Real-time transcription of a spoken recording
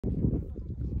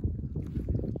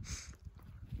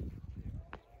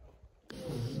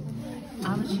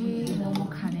चाहिँ मोमो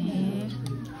खाने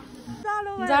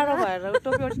जाडो भएर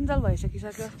टोपी ओर्जिनल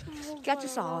भइसकिसक्यो क्या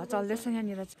चाहिँ हावा चल्दैछ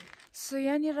यहाँनिर चाहिँ सो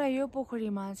यहाँनिर यो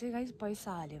पोखरीमा चाहिँ गाइस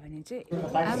पैसा हाल्यो भने चाहिँ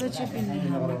अब चाहिँ पिन्ने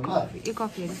हाम्रो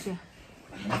कफीहरू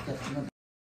चाहिँ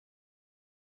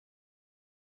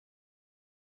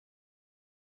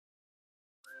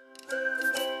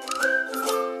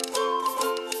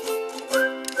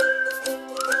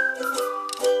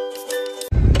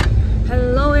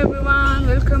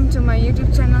Welcome to my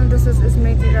YouTube channel. This is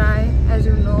Ismeti Rai, as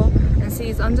you know, and she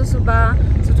is Anju Suba.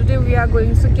 So today we are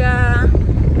going Sukhia.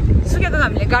 Sukhia to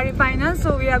हामीले गाडी पाइन,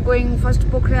 so we are going first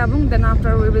Pokhari, then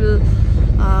after we will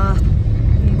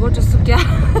go to Sukhia.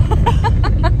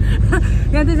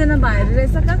 यहाँ दुईजना भाइहरु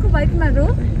रहेछ काको बाइकमा रो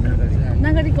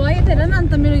नगरी गए थिएन नि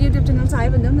अन्त मेरो YouTube च्यानल छ है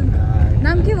भन्दियौ न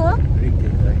नाम के हो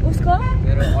उसको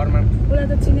मेरो अरमान उला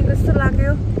त चिनेको जस्तो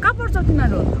लाग्यो कहाँ पढ्छ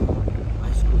तिमीहरु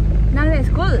नागरी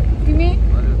स्कुल तिमी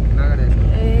नागरी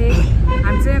ए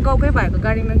हामी चाहिँ गाउँकै भएको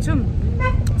गाडीमा छौं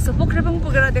सो पोखरी पनि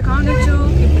पुगेर देखाउने छु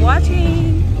keep watching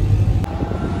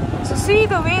so see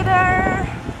the weather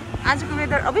आजको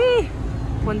वेदर अबे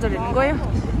फोन चढ्न गयो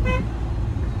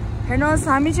हेर्नुस्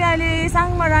हामी चाहिँ अहिले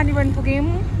Sangma Ranivan पुग्यौं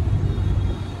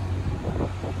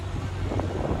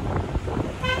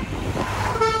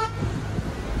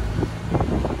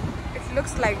it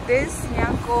looks like this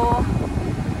यहाँको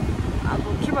अब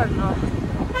के भन्नु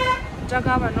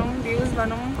जग्गा भनौं भ्यूज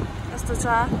भनौं यस्तो छ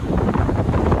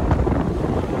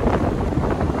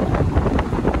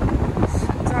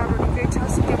जाडो निकै छ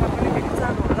सुकेमा पनि भेट्न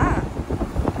जानु होला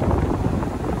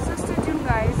सो स्टे ट्युन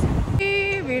गाइस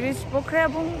भिरेज पोखरी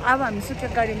अब हामी सुकिया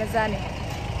गाडीमा जाने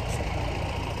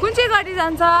कुन चाहिँ गाडी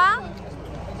जान्छ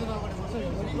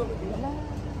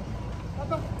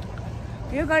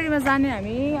यो गाडीमा जाने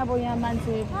हामी अब यहाँ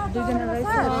मान्छे दुईजना रहेछ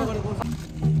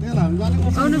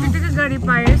आउनु बित्तिकै गाडी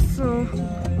पाए so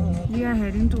we are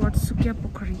heading towards Sukiya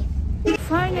पोखरी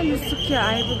फाइनली सुकिया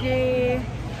आइपुगे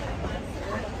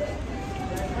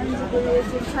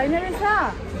छैन रहेछ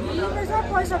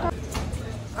पैसा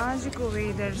आजको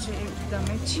वेदर चाहिँ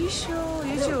एकदमै चिसो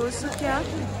यो चाहिँ हो सुकिया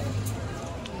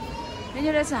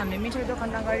यहाँनिर चाहिँ हामीले मिठाई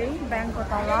दोकान अगाडि ब्याङ्कको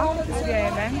तल सुकिया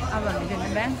ब्याङ्क अब हामी जाने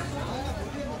ब्याङ्क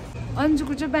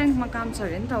अन्जुको चाहिँ ब्याङ्कमा काम छ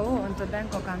अरे नि त हो अन्त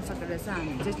ब्याङ्कको काम सकेर चाहिँ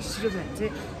हामी चाहिँ छिटो भएर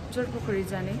चाहिँ जोरपोखरी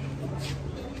जाने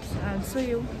सो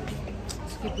यो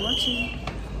कीप वाचिङ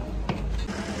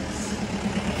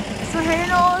सो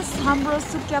हेर्नुहोस् हाम्रो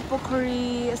सुकिया पोखरी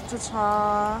यस्तो छ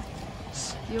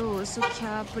यो हो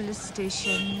सुखिया पुलिस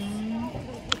स्टेसन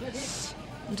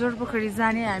जोरपोखरी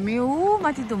जाने हामी ऊ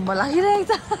माथि धुम्ब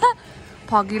लागिरहेको छ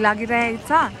फगी लागिरहेको छ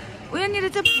उयोनिर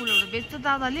चाहिँ फुलहरू बेच्छ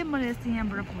दादाले मैले यस्तो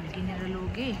यहाँबाट फुल किनेर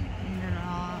लगेँ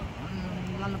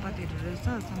ललपातीहरू रहेछ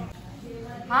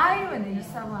हाई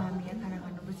भनिदिनुहोस् अब हामी यहाँ खाना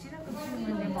खानु बसिरहेको छु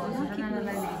मैले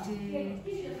भाउजूलाई भेटेँ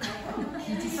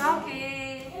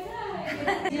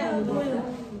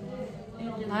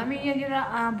हामी यहाँनिर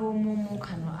अब मोमो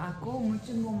खानु आएको म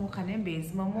चाहिँ मोमो खाने भेज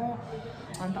मोमो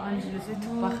अन्त अन्जुले चाहिँ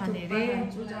थुक्पा खाने अरे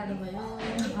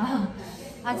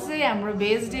आज चाहिँ हाम्रो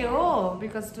भेज डे हो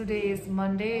बिकज टुडे इज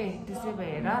मन्डे त्यसै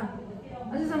भएर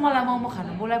अझै चाहिँ मलाई मोमो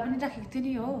खानु बोलाइ पनि राखेको थियो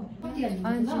नि हो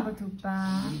अन्जुको थुक्पा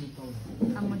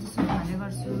अब म त्यसो खाने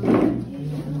गर्छु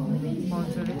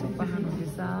भाउजूले थुक्पा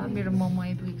खानुहुँदैछ मेरो मोमो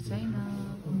आइपुगेको छैन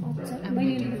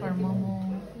फर मोमो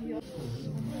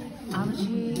अब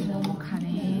चाहिँ मोमो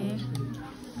खाने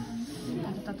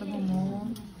तातो मोमो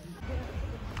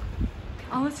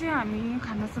अब चाहिँ हामी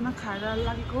खानासाना खाएर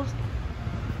लागेको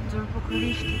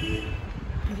जोरपोखरी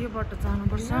योबाट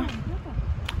जानुपर्छ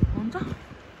हुन्छ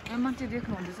यहाँ माथि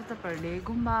देख्नु हुँदैछ तपाईँहरूले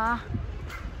गुम्बा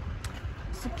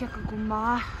सुकियाको गुम्बा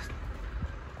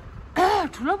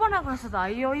ठुलो बनाएको रहेछ त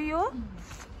यो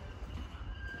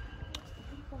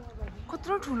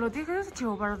कत्रो ठुलो देखेको छ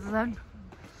छेउबाट त झन्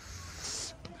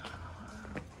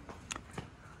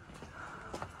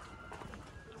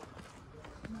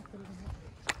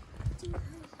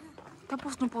त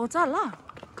पस्नु पाउँछ होला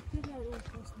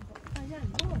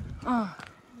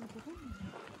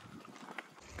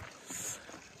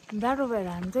बाटो भएर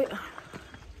हामी चाहिँ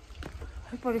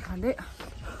परि खाँदै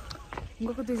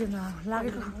गएको दुईजना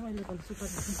लागेको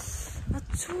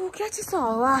छु क्या चाहिँ छ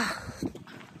हावा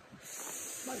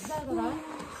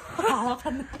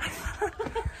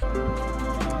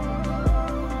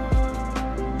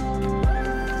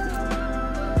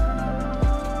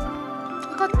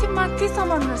कति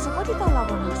माथिसम्म रहेछ कति तल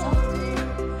भन्नुहोस्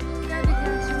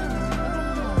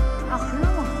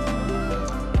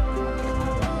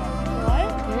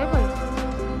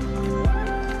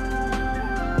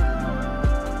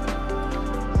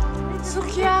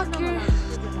सुखिया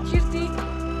कीर्ति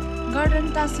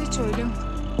गार्डन टाँसी छोड्यौँ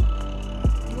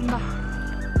गुम्बा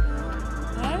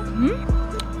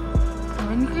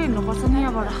हामी निकै हिँड्नुपर्छ नि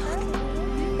यहाँबाट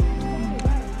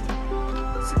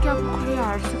सुकियापोखरी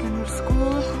हायर सेकेन्डरी स्कुल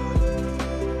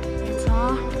छ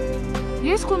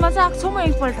यो स्कुलमा चाहिँ आएको छु म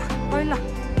एकपल्ट पहिला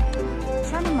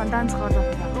सानोमा डान्स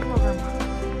गर्दाखेरि आएको प्रोग्राममा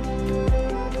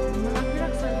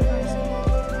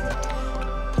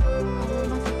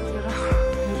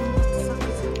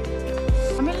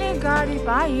हामीले गाडी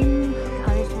पायौँ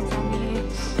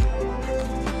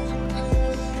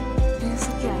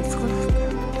Sukhia High School.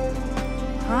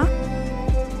 Huh?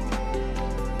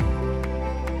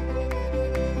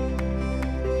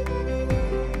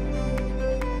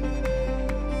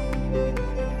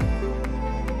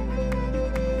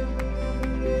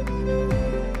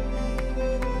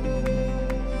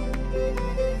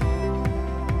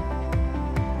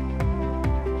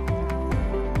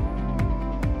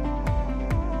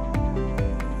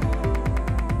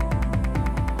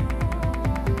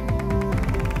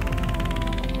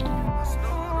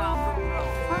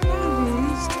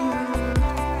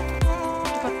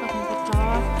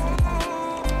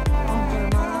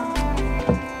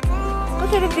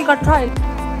 Ticket छ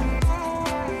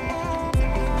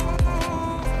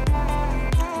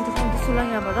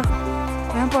यहाँबाट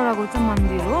यहाँ परको चाहिँ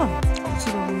मन्दिर हो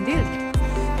शिव मन्दिर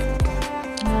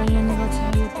यहाँनिर छ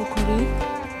यो पोखरी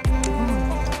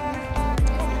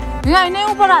यहाँ होइन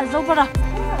उपर हाल्छ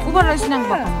उपर स्न्याक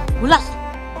भएको हुलास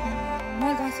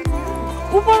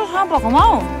उपर कहाँ भएकोमा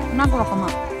हौ नाक भएकोमा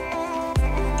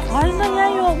होइन यहाँ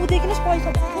यो उदेखि नै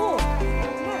पैसा भएको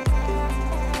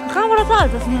कहाँबाट छ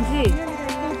हाल्छस् यहाँ चाहिँ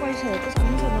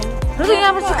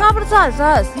यहाँबाट चाहिँ कहाँबाट छ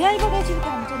हाल्छस् यहीँबाट एकछिन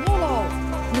काम छ नि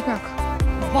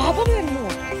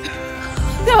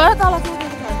त्यो भएर तल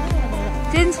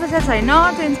चेन्ज पैसा छैन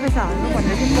चेन्ज पैसा हाल्नु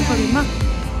भनेर चाहिँ पोखरीमा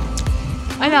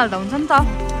अहिले हाल्दा हुन्छ नि त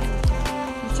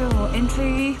यो चाहिँ हो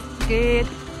एन्ट्री गेट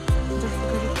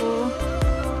जोरपोखरीको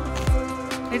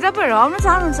तपाईँहरू आउनु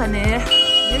चाहनुहुन्छ भने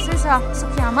यसै छ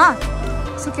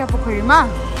सुखिया पोखरीमा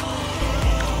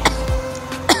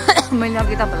मैले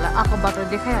अघि तपाईँहरूलाई आएको बाटो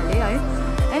देखाइहालेँ है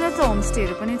यता चाहिँ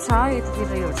होमस्टेहरू पनि छ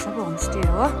यतातिर यो सबै होमस्टे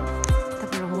हो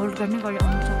तपाईँहरू होल्ड गर्ने गरी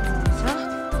आउनु सक्नुहुन्छ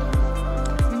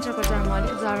विन्टरको टाइममा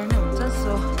अलिक जाडो नै हुन्छ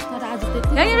सो तर आज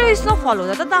त्यति यहाँनिर स्नोफल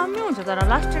हुँदा त दामी हुन्छ तर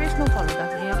लास्ट इयर स्नोफल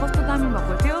हुँदाखेरि यहाँ कस्तो दामी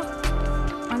भएको थियो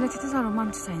अहिले त्यति साह्रो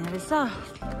मान्छे छैन रहेछ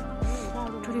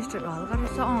टुरिस्टहरू हल्का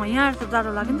रहेछ यहाँ त जाडो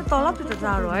लाग्यो नि त तल त्यो त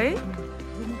जाडो है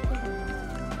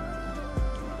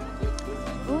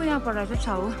यहाँबाट चाहिँ छ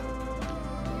हो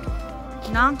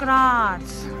नागराज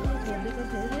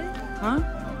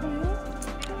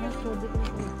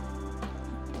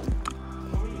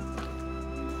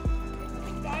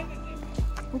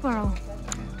ऊपर आओ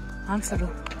हाँसहरू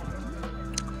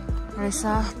रहेछ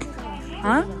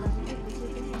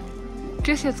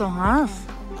के छ त हाँस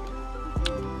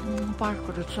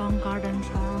पार्कहरू छ गार्डन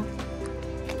छ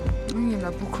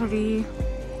यहाँ पोखरी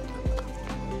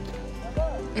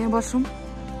यहाँ बसौँ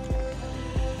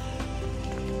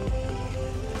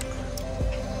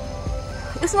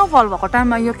स्नोफल भएको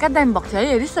टाइममा यो क्या दामी भएको थियो है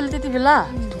हेरिस् तैँले त्यति बेला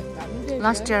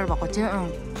लास्ट इयर भएको थियो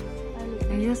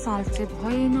यो साल चाहिँ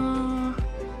भएन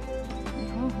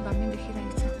हो दामी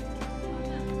देखिरहेको छ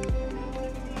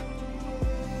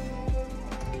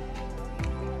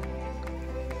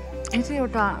यो चाहिँ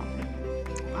एउटा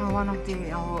वान अफ दि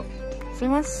अब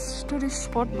फेमस टुरिस्ट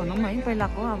स्पट भनौँ है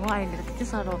पहिलाको अब अहिले त त्यति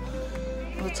साह्रो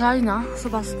छैन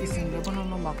सुभाष घिसिङले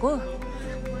बनाउनु भएको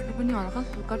यो पनि हल्का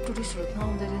फुल्का टुरिस्टहरू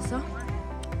आउँदो रहेछ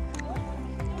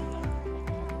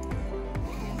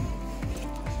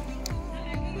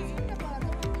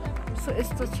सो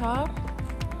यस्तो छ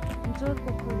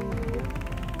जोरपोखरी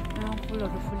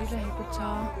फुलहरू फुलिरहेको छ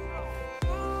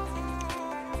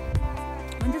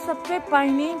अन्त सबै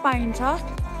पाइन्छ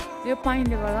यो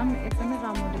पाइनले गर्दा पनि एकदमै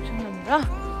राम्रो देख्छ यहाँनिर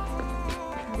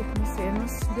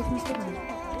हेर्नुहोस् देख्नुहोस् त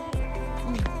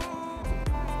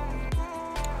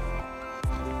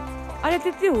अहिले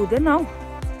त्यति हुँदैन हौ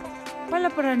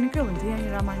पहिला निकै हुन्थ्यो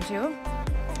यहाँनिर मान्छे हो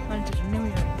मान्छेहरू न्यु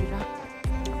इयरतिर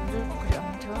जोरपोखरी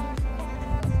आउँथ्यो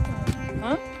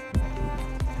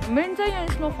मेन चाहिँ यहाँ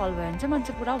स्नोफल भयो भने चाहिँ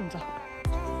मान्छे पुरा हुन्छ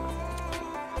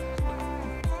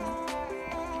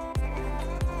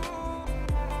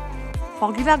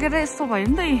फगी लागेर यस्तो भयो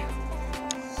नि त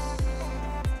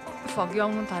फगी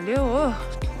आउनु थाल्यो हो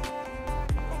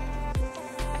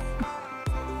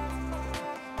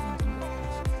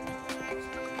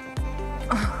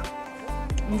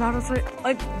जाडो चाहिँ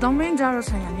एकदमै जाडो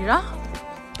छ यहाँनिर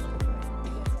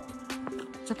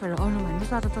तपाईँहरू आउनु भने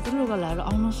चाहिँ तातो लुगा लगाएर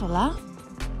आउनुहोस् होला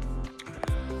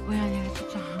यहाँनिर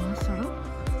चाहिँ हाँसहरू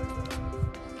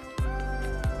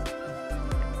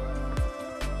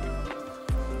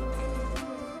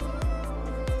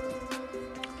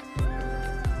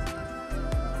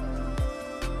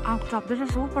आगो ताप्दै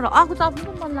रहेछ उपर आगो ताप्नु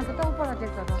पनि मन लाग्यो त उपर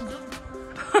देख्दा त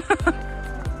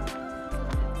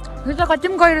यो त कति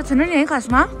पनि गहिरो छैन नि है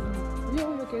खासमा यो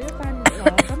के अरे पानी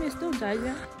पनि यस्तो हुन्छ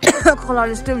अहिले कलर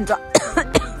यस्तै हुन्छ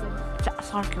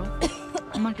सर्क्यो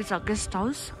माथि छ गेस्ट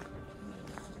हाउस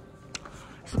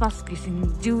सुभाष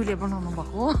घिसिङज्यूले बनाउनु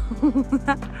भएको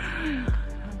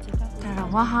तर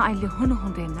उहाँ अहिले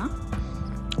हुनुहुँदैन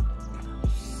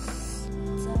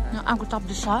आगो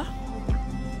ताप्दैछ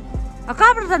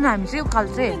कहाँबाट जाने हामी चाहिँ उकालो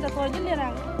चाहिँ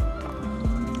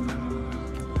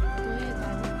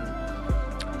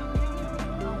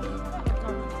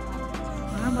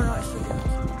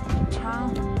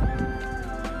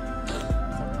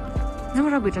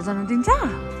यहाँबाट भित्र जानु दिन्छ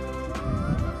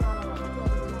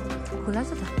खुला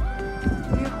छ त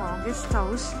यो हो गेस्ट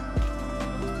हाउस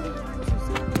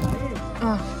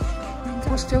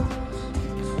कस्तो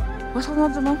बसाउनु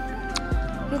आउँछ म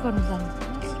के गर्नु जानु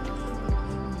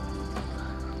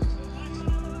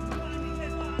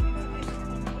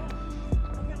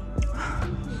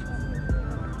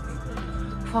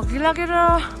फकी लागेर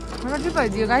रड्डी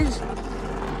भइदियो गाइस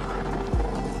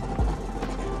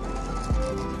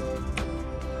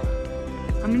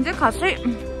हामी चाहिँ खासै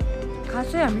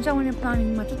हामी चाहिँ आउने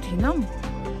प्लानिङमा चाहिँ थिएनौँ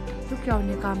सुखिया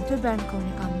आउने काम थियो ब्याङ्क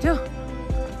आउने काम थियो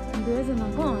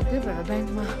दुवैजनाको त्यही भएर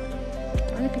ब्याङ्कमा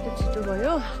अलिकति छिटो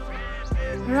भयो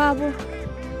र अब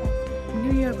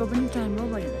न्यु इयरको पनि टाइम हो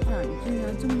भनेर चाहिँ हामी चाहिँ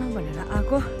यहाँ जाउँ न भनेर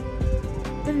आएको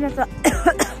त्यहाँनिर त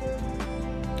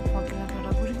फकी लागेर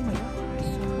बोरिङ भयो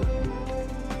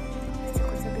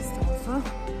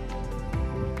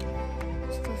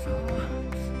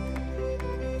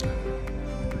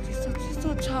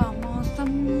चिसो छ मौसम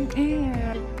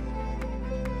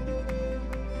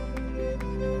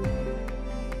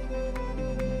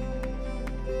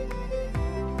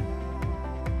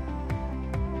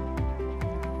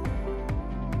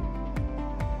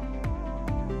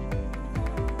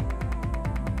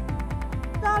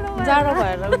जाडो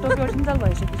भएर टोक्यो सिन्चल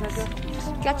भइसकिसक्यो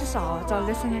क्या चाहिँ छ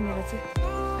चल्दैछ यहाँनिर चाहिँ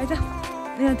है त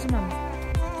यहाँ चाहिँ हामी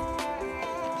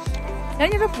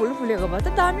यहाँनिर फुल फुलेको भए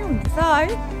त दामी हुँदैछ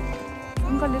है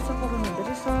अङ्कलले यसो पकाउनु हुँदो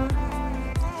रहेछ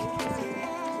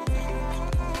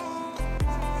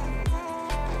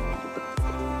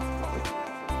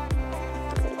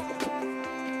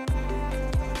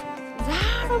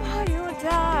जाडो भयो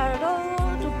जाडो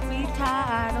टुप्पी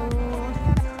ठाडो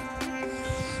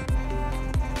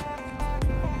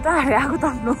अरे आगो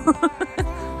ताप्नु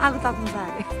छ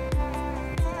अरे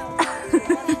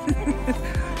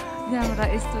यहाँबाट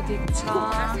यस्तो देख्छ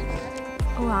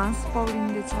हाँस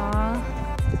पौडिँदैछ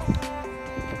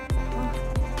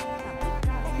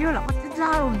यो होला कति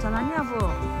जाडो हुन्छ होला नि अब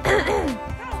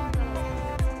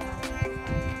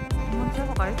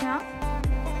मजाको भयो त्यहाँ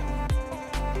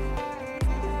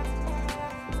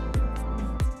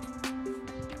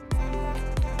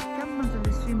क्या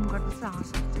मजाले स्विम गर्दैछ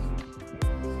हाँसहरू चाहिँ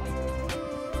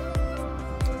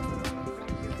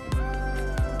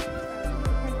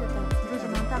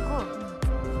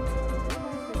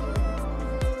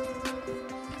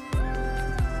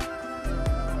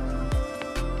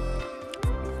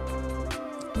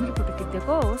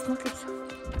उसमा के छ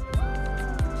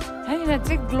यहाँनिर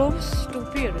चाहिँ ग्लोभ्स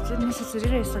टोपीहरू चाहिँ नेसेसरी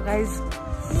रहेछ गाइज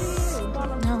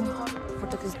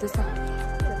फोटो खिच्दैछ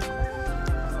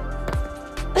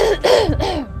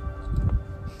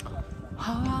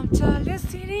हावा चल्यो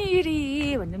सिरिरी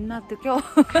भन्ने पनि नाच्थ्यो क्या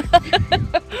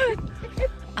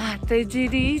हातै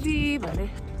जिरिरी भने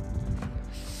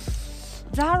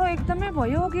जाडो एकदमै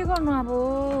भयो के गर्नु अब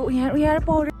यहाँ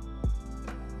पौडी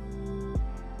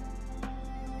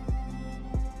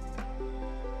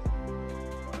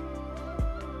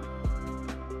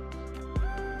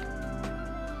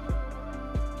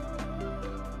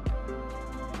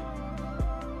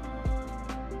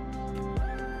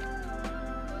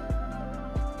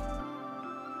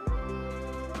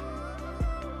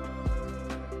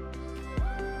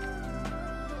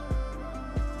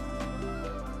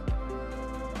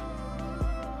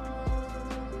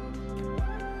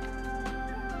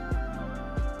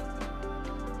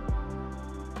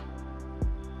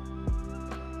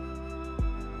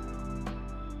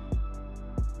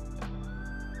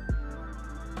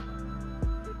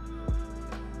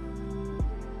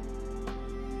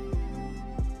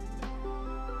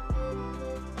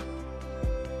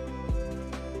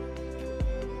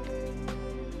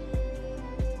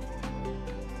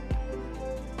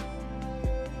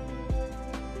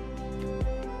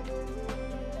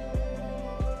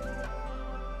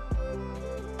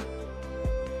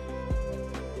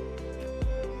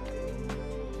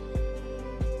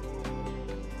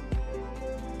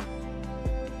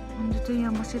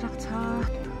यहाँ बसिरहेको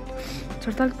छ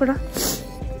छोड्तालपुर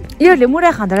योहरूले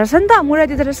मुरा खाँदो रहेछ नि त मुरा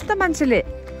दिँदो रहेछ नि त मान्छेले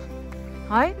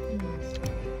है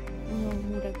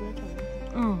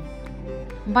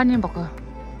बानी भएको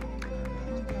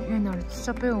यहाँनिर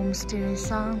सबै होमस्टे रहेछ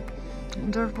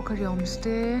जोरपोखरी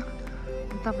होमस्टे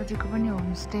उतापट्टिको पनि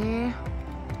होमस्टे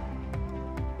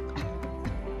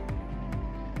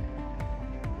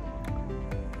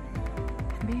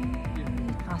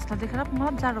घाँसलाई देखेर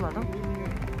मलाई जाडो भयो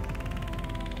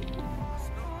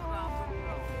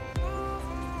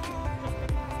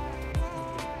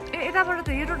ए यताबाट त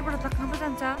यो रोडबाट त कहाँ पो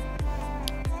जान्छ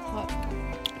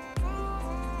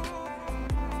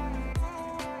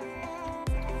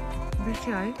बेसी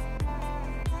है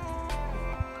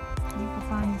यहाँको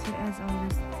पानी चाहिँ एज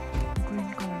अलवेज ग्रिन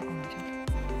कलरको हुन्छ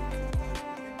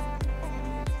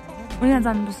यहाँ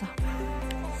जानुपर्छ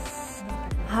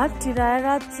हात छिराएर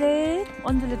चाहिँ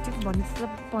अन्जले ठिक भनेपछि त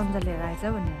पन्जा लिएर आएछ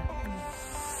भनेर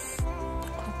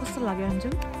कस्तो लाग्यो अन्जु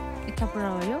इच्छा पुरा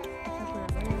भयो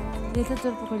यो चाहिँ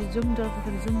जोरपोखरी जाउँ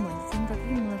भनेपछि नि त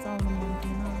कि मलाई चाहिँ आउनु मन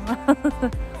थिएन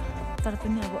तर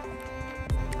पनि अब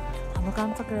हाम्रो काम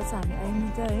सकेर चाहिँ हामी आइनु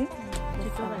त है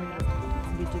भिडियो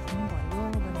पनि भयो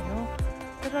भनेर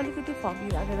तर अलिकति फगी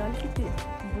लागेर अलिकति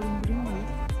बुढिङ भयो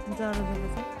जाडो जग्गा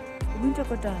चाहिँ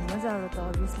विन्टरको टाइममा जाडो त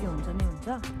अभियसली हुन्छ नै हुन्छ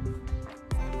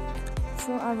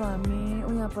सो अब हामी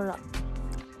उहाँबाट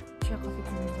चिया कफी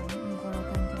खानु जाने उहाँबाट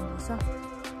क्यान्टिन छ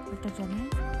उता जाने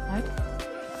है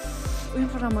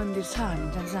उहाँबाट मन्दिर छ हामी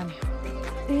जाने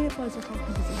ए पैसा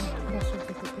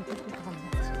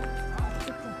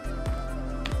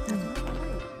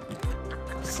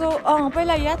सो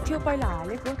पहिला याद थियो पहिला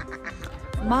हालेको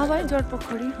मावै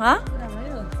जोरपोखरी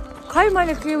खै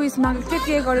मैले के उयस मागेको थिएँ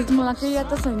के गरेको मलाई केही याद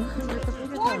त छैन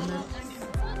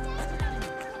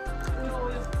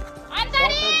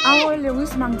आवले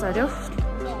उयस माग्छ अरे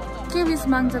के उयस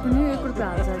माग्छ पनि 1 रुपियाँ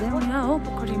हाल्छ अरे यहाँ हो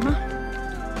पोखरीमा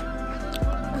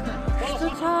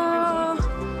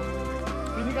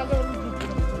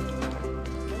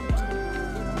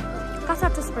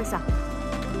कसाटस पैसा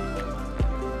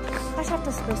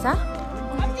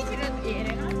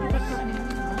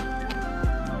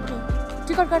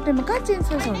टिकट काट्नेमा कहाँ चेन्ज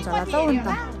पैसा हुन्छ होला त अन्त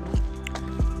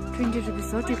 20 रुपिस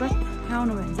हो टिकट यहाँ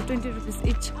आउनु भयो भने चाहिँ 20 रुपिस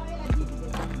इच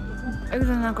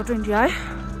एकजनाको 20 है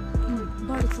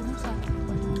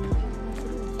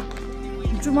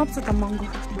जुमअप छ त महँगो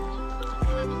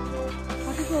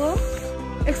कतिको हो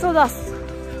 110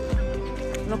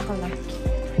 लोकललाई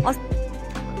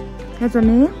यहाँ चाहिँ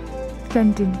नि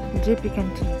क्यान्टिन जेपी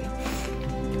क्यान्टिन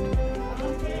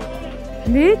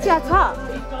नि चिया छ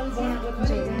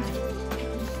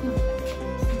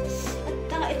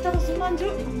यता सुमान्छु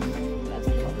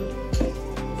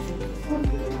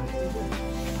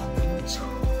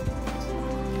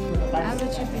आलु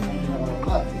चिप्पी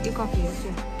यो कफी हो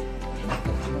चाहिँ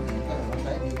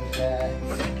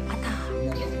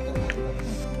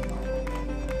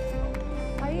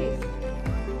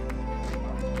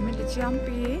हामीले चिया पनि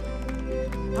पिएँ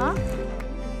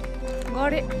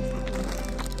गरेँ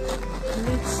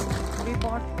we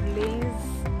bought Lays.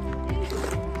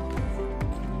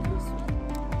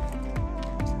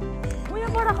 उयो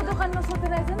बडाको दोकानमा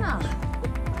सोधेर आइज न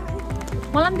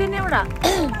मलाई पनि दिने एउटा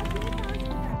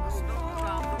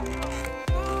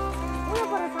उयो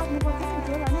बडा साट्नु पर्छ नि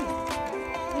त्यो होला नि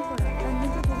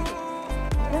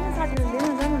साटेर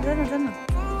जान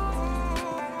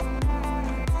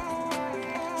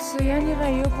सो यहाँनिर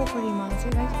यो पोखरीमा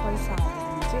चाहिँ लाइक पैसा हाल्यो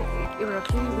भने चाहिँ एउटा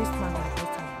फेरि वेस्टमा गएको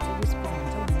छ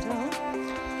हुन्छ हो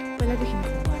पहिलादेखिको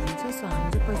भनिन्छ सो हामी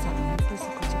चाहिँ पैसा हाल्ने पैसा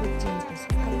खोजेको चेन्ज पैसा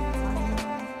त्यही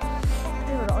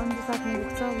भएर अन्त साट्ने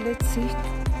देख्छ let's see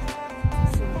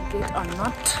get or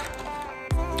not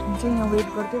म चाहिँ यहाँ वेट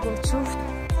गर्दै गर्छु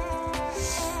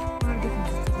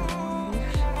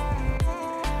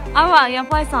अब यहाँ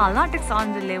पैसा हाल्न आँटेको छ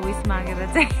अन्जुले उइस मागेर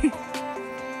चाहिँ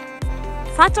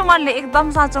साँचो मनले एकदम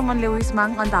साँचो मनले उइस माग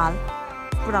अन्त हाल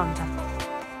पुरा हुन्छ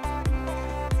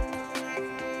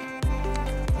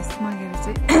मागेर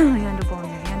चाहिँ यहाँनिर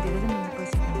पाउनेहरू यहाँ धेरै नै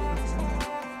पैसा खानुपर्छ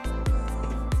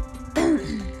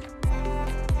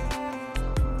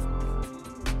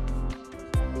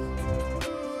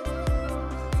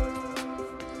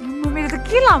मेरो त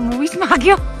के लामो उइस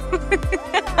माग्यो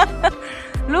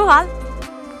लु हाल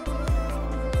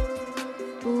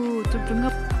चुपचुङ्ग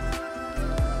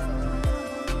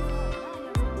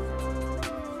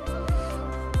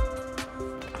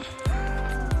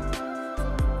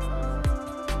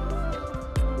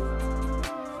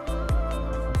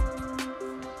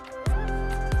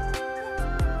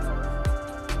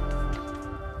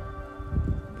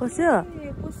पस्यो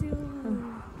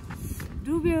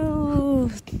डुब्यो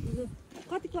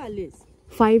कतिको हाल्लिस्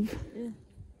 5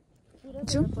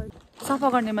 जाउँ सफा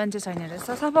गर्ने मान्छे छैन रहेछ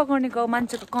सफा गर्नेको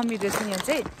मान्छेको कमी रहेछ यहाँ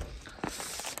चाहिँ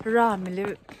र हामीले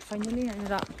फाइनली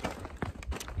यहाँनिर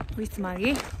विस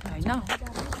मागे होइन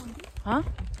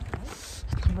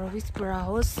हाम्रो विस पुरा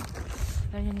होस्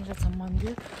र यहाँनिर छ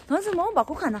मन्दिर हजुर म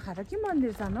भएको खाना खाएर के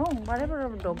मन्दिर जानु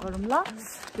बराबर ढोक गरौँ ल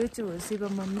यो चाहिँ हो शिव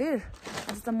मन्दिर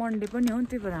आज त मन्डे पनि हो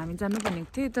त्यही भएर हामी जानु भनेको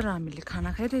थियौँ तर हामीले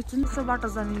खाना खाइरहेको छौँ त्यसो बाटो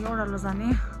जाने ओह्रालो जाने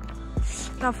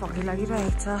पुरा फकी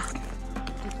लागिरहेको छ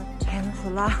हेर्नुहोस्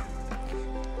होला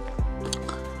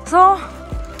सो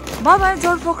बाबाई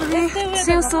जोरपोखरी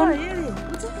सेउसुन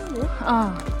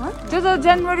त्यो त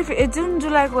जनवरी जुन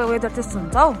जुलाईको वेदर त्यस्तो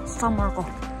हुन्छ हौ समरको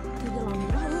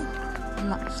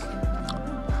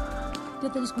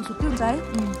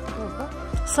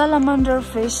सालामान्डर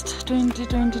फेस्ट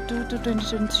 2022 to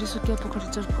 2023 सुकिया पोखरी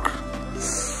जोरपोखरी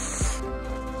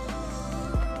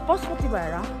पशुपति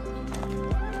भएर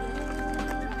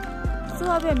सो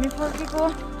अब हामी फर्केको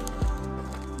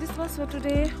दिस वाज फर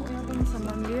टुडे उयो पनि छ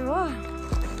मन्दिर हो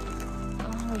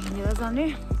हिँडेर जाने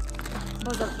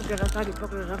बजार पुगेर गाडी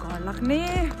पक्रेर घर लाग्ने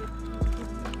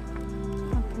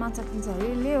माछा किन्छ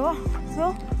अरे हो so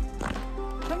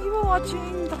thank you for watching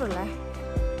तपाईँहरूलाई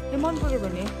यो मन पऱ्यो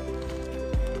भने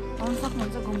आउनु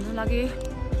सक्नुहुन्छ घुम्नु लागि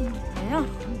होइन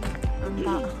अन्त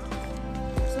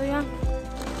सो यहाँ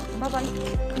by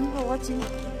thank you for watching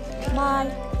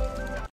by